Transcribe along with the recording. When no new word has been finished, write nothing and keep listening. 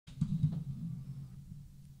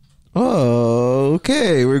Oh,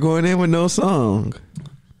 okay. We're going in with no song.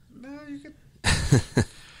 No, you can.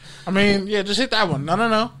 I mean, yeah, just hit that one.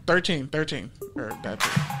 No. 13. Or that's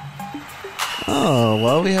it. Oh,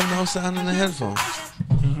 well, we have no sound in the headphones.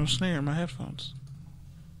 There's no snare in my headphones.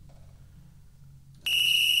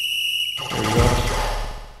 There we go.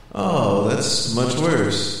 Oh, that's much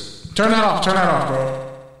worse. Turn that off, bro.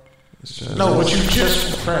 No, what you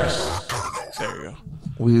just pressed. There you go.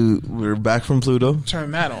 We're back from Pluto.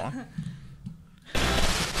 Turn that on.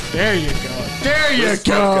 There you go. There you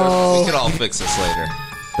go. We can all fix this later.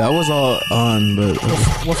 That was all on, but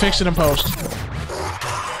We'll fix it in post.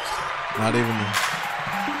 not even.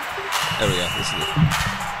 There we go. This is it.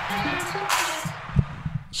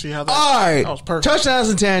 See how that? All right. That was perfect. Touchdowns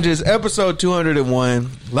and Tangents, episode 201,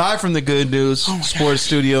 live from the Good News Sports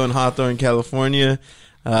Studio in Hawthorne, California.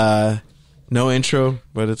 No intro,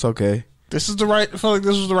 but it's okay. This is the right. I feel like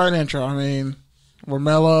this was the right intro. I mean, we're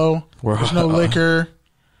mellow. There's no liquor.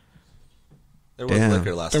 There was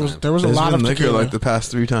liquor last time. There was a lot of liquor tequila. like the past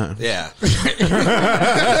 3 times. Yeah.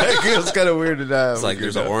 It was kind of weird to die. It's like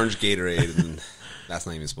there's an orange Gatorade, and that's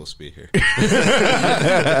not even supposed to be here.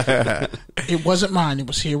 It wasn't mine. It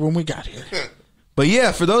was here when we got here. But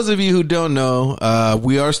yeah, for those of you who don't know,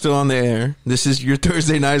 we are still on the air. This is your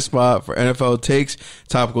Thursday night spot for NFL takes,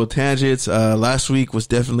 topical tangents. Last week was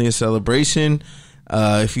definitely a celebration.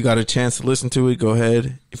 If you got a chance to listen to it, go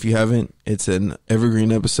ahead. If you haven't, it's an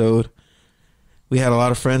evergreen episode. We had a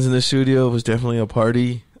lot of friends in the studio. It was definitely a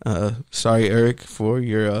party. Sorry, Eric, for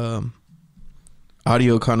your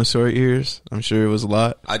audio connoisseur ears. I'm sure it was a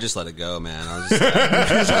lot. I just let it go, man. I was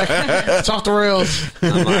just It's off the rails.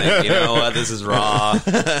 I'm like, you know what? This is raw.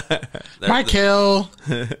 Michael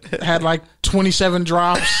had like 27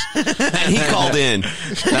 drops. And he called in.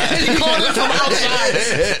 He called it from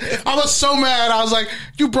outside. I was so mad. I was like,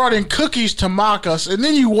 you brought in cookies to mock us, and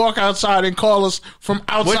then you walk outside and call us from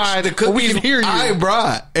outside where we can hear you. I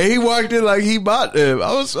brought. And he walked in like he bought them.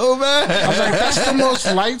 I was so mad. I was like, that's the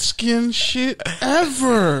most light-skinned shit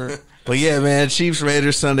ever. But yeah, man, Chiefs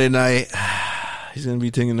Raiders Sunday night. He's going to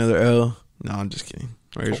be taking another L. No, I'm just kidding.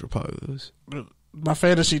 Raiders will probably lose. My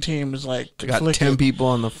fantasy team is like They got 10 people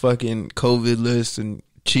on the fucking COVID list, and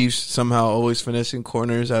Chiefs somehow always finessing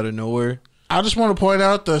corners out of nowhere. I just want to point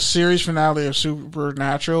out the series finale of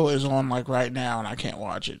Supernatural is on like right now, and I can't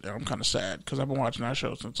watch it. I'm kind of sad because I've been watching that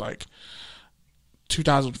show since like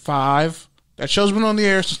 2005. That show's been on the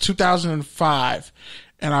air since 2005,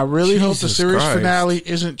 and I really hope the series finale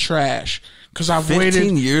isn't trash. Because I've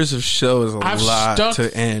 15 years of show is a lot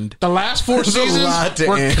to end. The last 4 seasons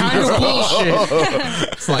were kind of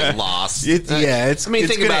bullshit. It's like Lost. Think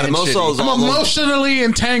about it. Most of those, I'm emotionally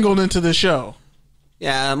entangled into the show.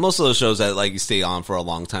 Yeah, most of those shows that like you stay on for a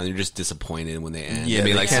long time, you're just disappointed when they end. Yeah, I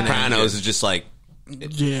mean, like Sopranos is just like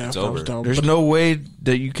it's over. There's no way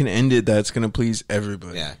that you can end it that's going to please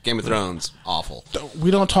everybody. Yeah, Game of Thrones, awful.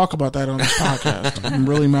 We don't talk about that on this podcast. I'm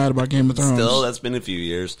really mad about Game of Thrones. Still, that's been a few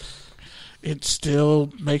years. It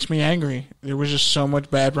still makes me angry. There was just so much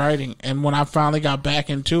bad writing. And when I finally got back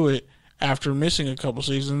into it after missing a couple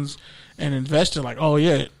seasons and invested, like, oh,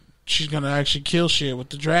 yeah, she's going to actually kill shit with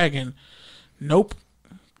the dragon. Nope.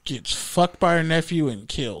 Gets fucked by her nephew and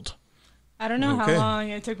killed. I don't know how long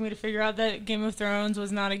it took me to figure out that Game of Thrones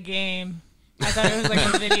was not a game. I thought it was like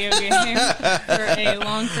a video game for a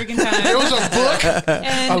long freaking time. It was a book.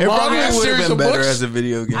 And it probably would have been better as a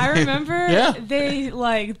video game. I remember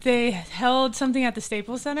they held something at the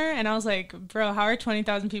Staples Center, and I was like, bro, how are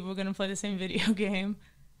 20,000 people going to play the same video game?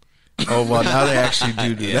 Oh, well, now they actually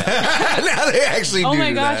do that. Now they actually do that. Oh,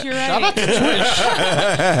 my gosh, you're right. Shout out to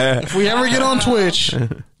Twitch. If we ever get on Twitch,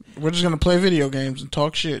 we're just going to play video games and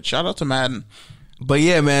talk shit. Shout out to Madden. But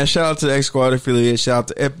yeah, man, shout out to the X Squad affiliate. Shout out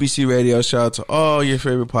to FBC Radio. Shout out to all your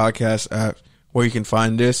favorite podcast apps where you can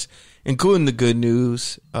find this, including the Good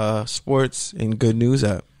News Sports and Good News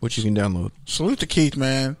app, which you can download. Salute to Keith,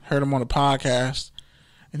 man. Heard him on a podcast,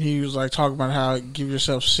 and he was like talking about how give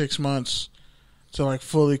yourself 6 months to like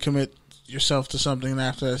fully commit yourself to something, and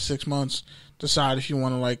after that 6 months, decide if you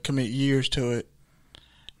want to like commit years to it.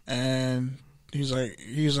 And he's like,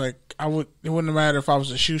 it wouldn't matter if I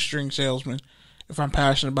was a shoestring salesman. If I'm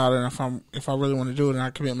passionate about it, and if I really want to do it and I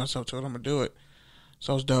commit myself to it, I'm going to do it.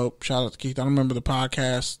 So it's dope. Shout out to Keith. I don't remember the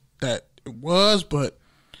podcast that it was, but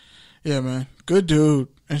yeah, man. Good dude.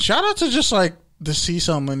 And shout out to just like the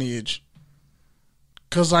CSUN lineage.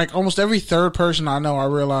 Because like almost every third person I know, I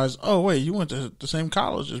realize, oh, wait, you went to the same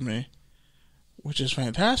college as me, which is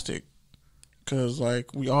fantastic. Because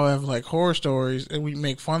like we all have like horror stories and we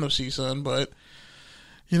make fun of CSUN, but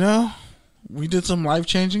you know, we did some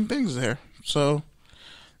life-changing things there. So,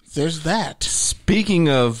 there's that. Speaking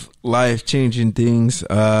of life-changing things,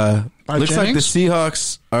 looks like the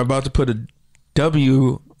Seahawks are about to put a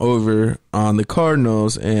W over on the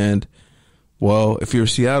Cardinals. And, well, if you're a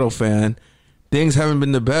Seattle fan, things haven't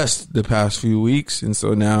been the best the past few weeks. And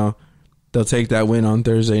so now they'll take that win on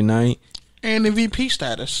Thursday night. And MVP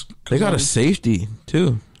status. They got a safety,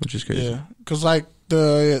 too, which is crazy. Yeah, because, like,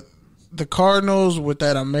 the Cardinals with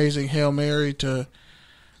that amazing Hail Mary to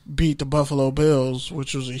beat the Buffalo Bills,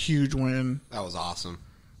 which was a huge win. That was awesome.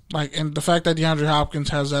 Like, and the fact that DeAndre Hopkins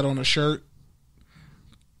has that on a shirt,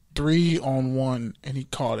 3-on-1, and he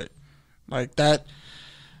caught it. Like, that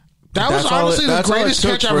was honestly the greatest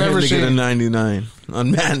catch I've ever seen. To get a 99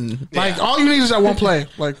 on Madden. Like, all you need is that one play.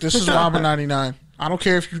 Like, this is why I'm a 99. I don't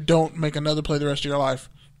care if you don't make another play the rest of your life.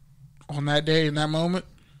 On that day, in that moment,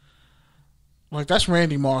 like, that's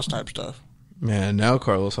Randy Moss type stuff. Man, now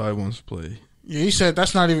Carlos Hyde wants to play. Yeah, he said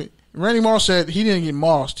that's not even. Randy Moss said he didn't get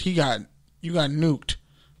mossed. You got nuked.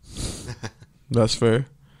 That's fair.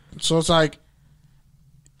 So it's like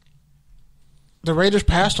the Raiders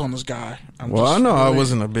passed on this guy. I know I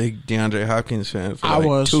wasn't a big DeAndre Hopkins fan for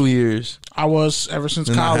like 2 years. I was ever since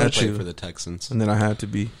college. Played for the Texans, and then I had to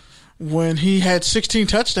be. When he had 16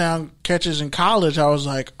 touchdown catches in college, I was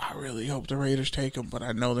like, I really hope the Raiders take him, but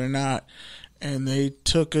I know they're not. And they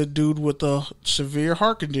took a dude with a severe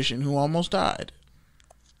heart condition who almost died,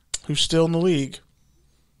 who's still in the league,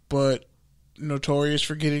 but notorious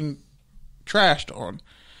for getting trashed on.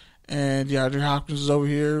 And DeAndre Hopkins is over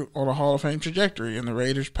here on a Hall of Fame trajectory, and the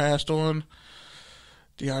Raiders passed on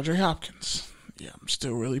DeAndre Hopkins. Yeah, I'm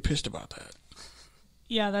still really pissed about that.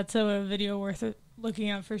 Yeah, that's a video worth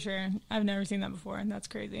looking at for sure. I've never seen that before, and that's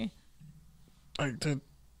crazy. Like the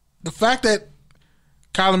fact that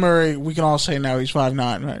Kyler Murray, we can all say now he's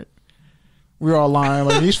 5'9", right? We're all lying.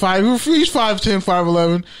 Like he's 5'10",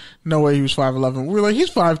 5'11". No way he was 5'11". We were like, he's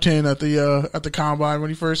 5'10" at the combine when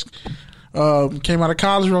he first came out of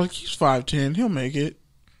college. We were like, he's 5'10", he'll make it.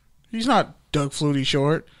 He's not Doug Flutie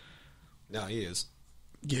short. No, he is.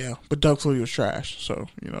 Yeah, but Doug Flutie was trash. So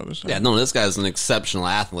this guy's an exceptional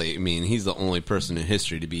athlete. I mean, he's the only person in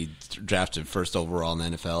history to be drafted first overall in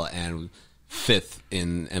the NFL and 5th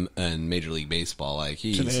in Major League Baseball. Like,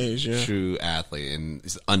 he's a true athlete, and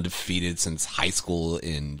he's undefeated since high school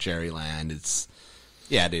in Jerryland.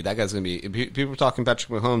 Dude, that guy's gonna be. People are talking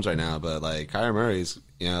Patrick Mahomes right now, but like Kyler Murray's,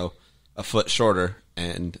 a foot shorter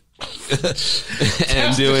and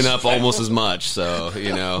and doing up almost as much. So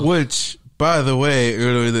which, by the way,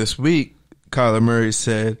 earlier this week, Kyler Murray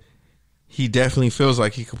said he definitely feels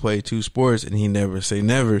like he could play 2 sports, and he never say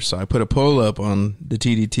never. So I put a poll up on the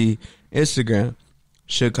TDT Instagram.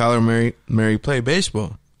 Should Kyler Murray play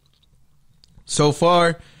baseball? So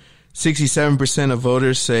far, 67% of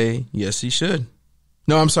voters say yes, he should.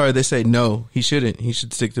 No, I'm sorry, they say no, he shouldn't. He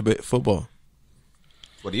should stick to football.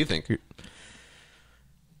 What do you think?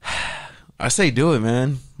 I say do it,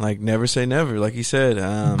 man. Like, never say never. Like you said,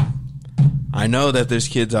 I know that there's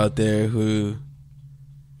kids out there who,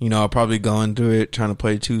 are probably going through it, trying to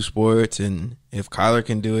play 2 sports, and if Kyler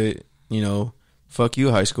can do it, fuck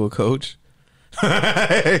you, high school coach.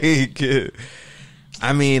 I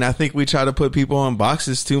mean, I think we try to put people on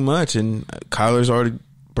boxes too much, and Kyler's already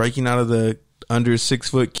breaking out of the under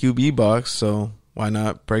 6-foot QB box, so why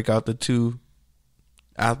not break out the 2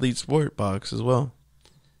 athlete sport box as well?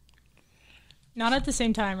 Not at the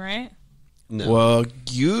same time, right? No. Well,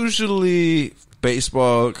 usually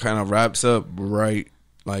baseball kind of wraps up right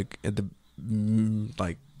like at the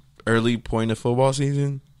early point of football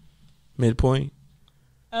season, midpoint.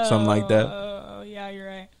 Something like that. Oh, yeah, you're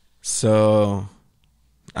right. So,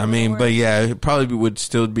 I mean, but yeah, it probably would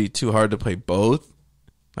still be too hard to play both,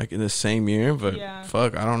 like in the same year. But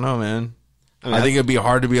fuck, I don't know, man. I think it'd be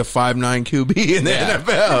hard to be a 5'9" QB in the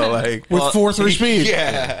NFL, like with 4.3 speed.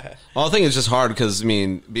 Yeah. Well, I think it's just hard because, I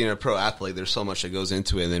mean, being a pro athlete, there's so much that goes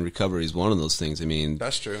into it, and then recovery is one of those things. I mean,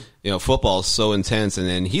 that's true. Football is so intense, and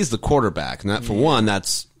then he's the quarterback, and that for one,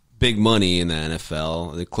 that's big money in the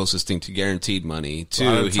NFL, the closest thing to guaranteed money. 2, a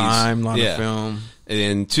lot of time, a lot of film. And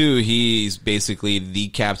then 2, he's basically the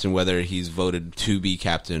captain, whether he's voted to be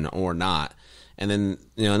captain or not. And then,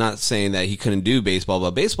 not saying that he couldn't do baseball,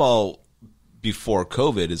 but baseball before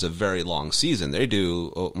COVID is a very long season. They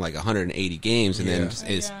do like 180 games, and then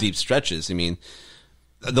it's deep stretches. I mean,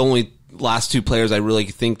 the only last 2 players I really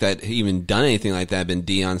think that even done anything like that have been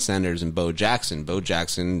Deion Sanders and Bo Jackson. Bo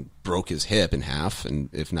Jackson broke his hip in half, and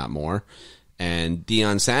if not more. And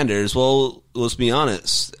Deion Sanders, well, let's be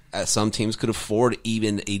honest, some teams could afford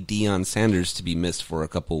even a Deion Sanders to be missed for a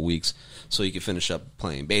couple of weeks so he could finish up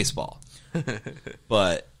playing baseball.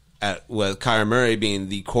 But with Kyler Murray being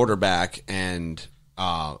the quarterback and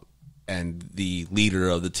and the leader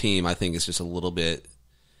of the team, I think it's just a little bit.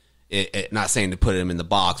 Not saying to put him in the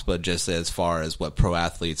box, but just as far as what pro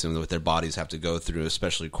athletes and what their bodies have to go through,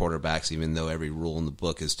 especially quarterbacks, even though every rule in the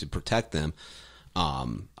book is to protect them,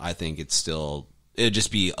 I think it'd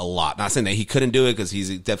just be a lot. Not saying that he couldn't do it because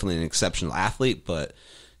he's definitely an exceptional athlete, but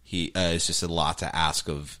it's just a lot to ask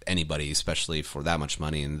of anybody, especially for that much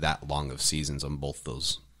money and that long of seasons on both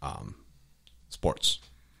those sports.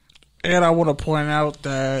 And I want to point out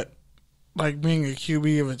that, like, being a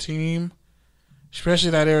QB of a team, especially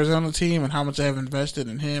that Arizona team and how much they have invested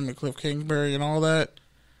in him and Cliff Kingsbury and all that,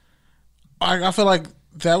 I feel like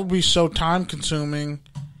that would be so time-consuming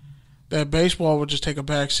that baseball would just take a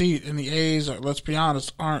back seat, and the A's, let's be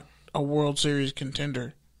honest, aren't a World Series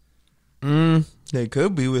contender. They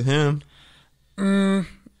could be with him.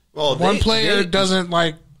 Well, one player doesn't,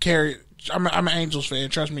 like, carry. I'm an Angels fan,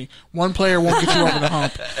 trust me. One player won't get you over the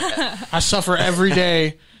hump. I suffer every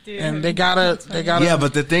day. Dude, and they gotta. Yeah,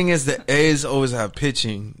 but the thing is, the A's always have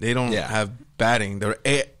pitching. They don't have batting.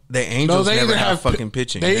 The Angels never have fucking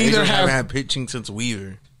pitching. They either haven't had pitching since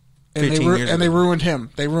Weaver. And they ruined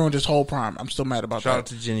him. They ruined his whole prime. I'm still mad about that. Shout out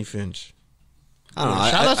to Jenny Finch. I don't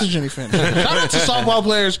know. Shout out to Jenny Finch. Shout out to softball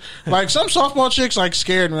players. Like, some softball chicks, like,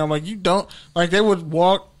 scared me. I'm like, you don't. Like, they would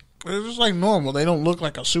walk. It's just like normal. They don't look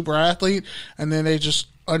like a super athlete, and then they just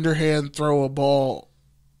underhand throw a ball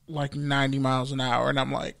like 90 miles an hour, and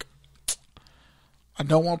I'm like, I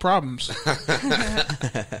don't want problems.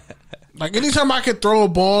 Like, anytime I could throw a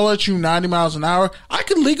ball at you 90 miles an hour, I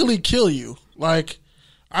could legally kill you. Like,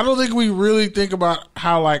 I don't think we really think about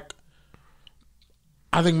how, like,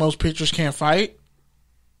 I think most pitchers can't fight.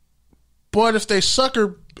 But if they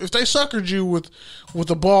suckered you with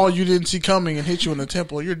a ball you didn't see coming and hit you in the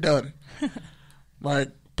temple, you're done.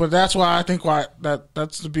 Like, but that's why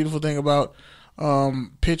that's the beautiful thing about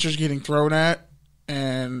pitchers getting thrown at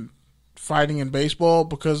and fighting in baseball,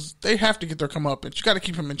 because they have to get their comeuppance. You got to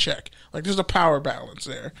keep them in check. Like, there's a power balance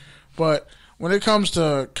there. But when it comes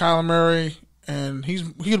to Kyler Murray, and he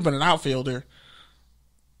would have been an outfielder,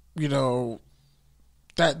 you know,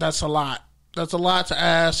 that's a lot. That's a lot to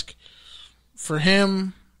ask for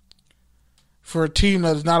him, for a team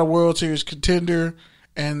that is not a World Series contender,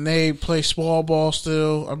 and they play small ball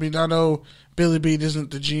still. I mean, I know Billy Beane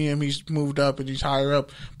isn't the GM. He's moved up and he's higher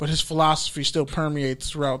up, but his philosophy still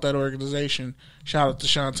permeates throughout that organization. Shout out to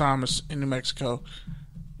Sean Thomas in New Mexico,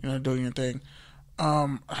 you know, doing your thing.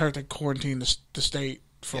 I heard they quarantined the state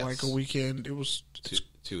for like a weekend. It was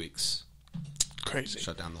 2 weeks. Crazy.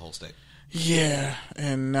 Shut down the whole state. Yeah,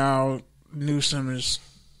 and now Newsom is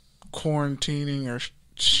quarantining or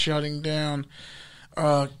shutting down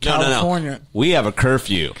California. No. We have a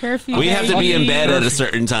curfew. We have to be in bed at a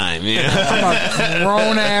certain time. Yeah. I'm a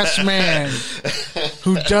grown-ass man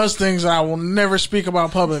who does things I will never speak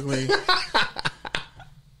about publicly.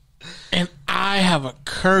 And I have a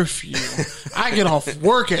curfew. I get off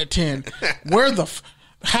work at 10. Where the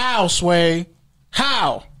how, Sway?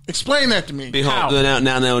 How? Explain that to me. How?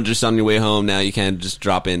 Now, just on your way home, now you can't just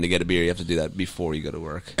drop in to get a beer. You have to do that before you go to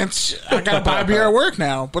work. And I got to buy a beer at work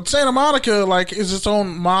now. But Santa Monica, like, is its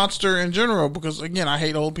own monster in general, because, again, I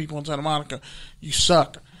hate old people in Santa Monica. You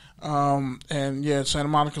suck. And, yeah, Santa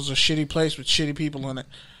Monica's a shitty place with shitty people in it.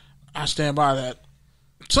 I stand by that.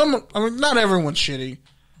 Not everyone's shitty,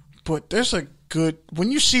 but there's a good...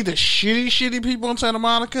 When you see the shitty people in Santa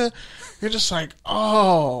Monica, you're just like,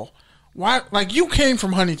 oh... Why? Like, you came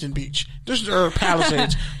from Huntington Beach, or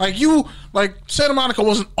Palisades. Santa Monica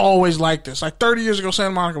wasn't always like this. Like, 30 years ago,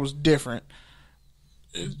 Santa Monica was different.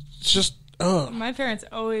 It's just, My parents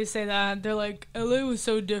always say that. They're like, LA was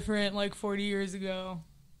so different like 40 years ago.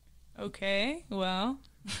 Okay, well,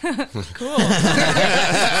 cool.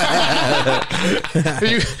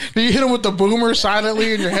 Do you hit them with the boomer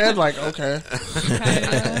silently in your head? Like, okay.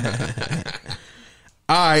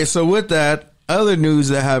 All right, so with that, other news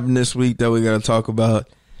that happened this week that we got to talk about: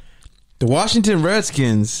 the Washington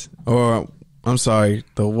Redskins, the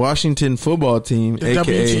Washington football team, the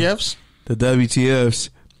aka WTFs, the WTFs,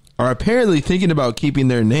 are apparently thinking about keeping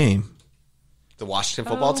their name. The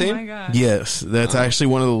Washington football team? My God. Yes, that's actually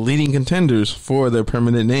one of the leading contenders for their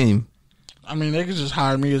permanent name. I mean, they could just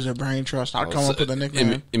hire me as their brain trust. I'll come up with a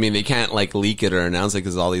nickname. I mean, they can't, like, leak it or announce it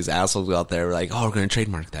because all these assholes out there are like, oh, we're going to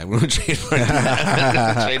trademark that. We're going to trademark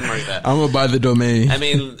that. I'm going to buy the domain. I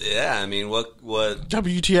mean, yeah. I mean, what?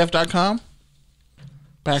 WTF.com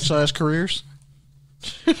 /careers.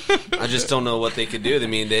 I just don't know what they could do. I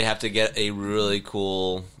mean, they have to get a really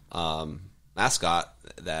cool mascot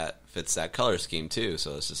that fits that color scheme, too.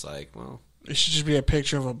 So it's just like, well. It should just be a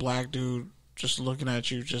picture of a black dude just looking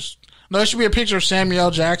at you. No, there should be a picture of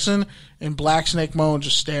Samuel Jackson and Black Snake Moan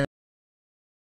just staring.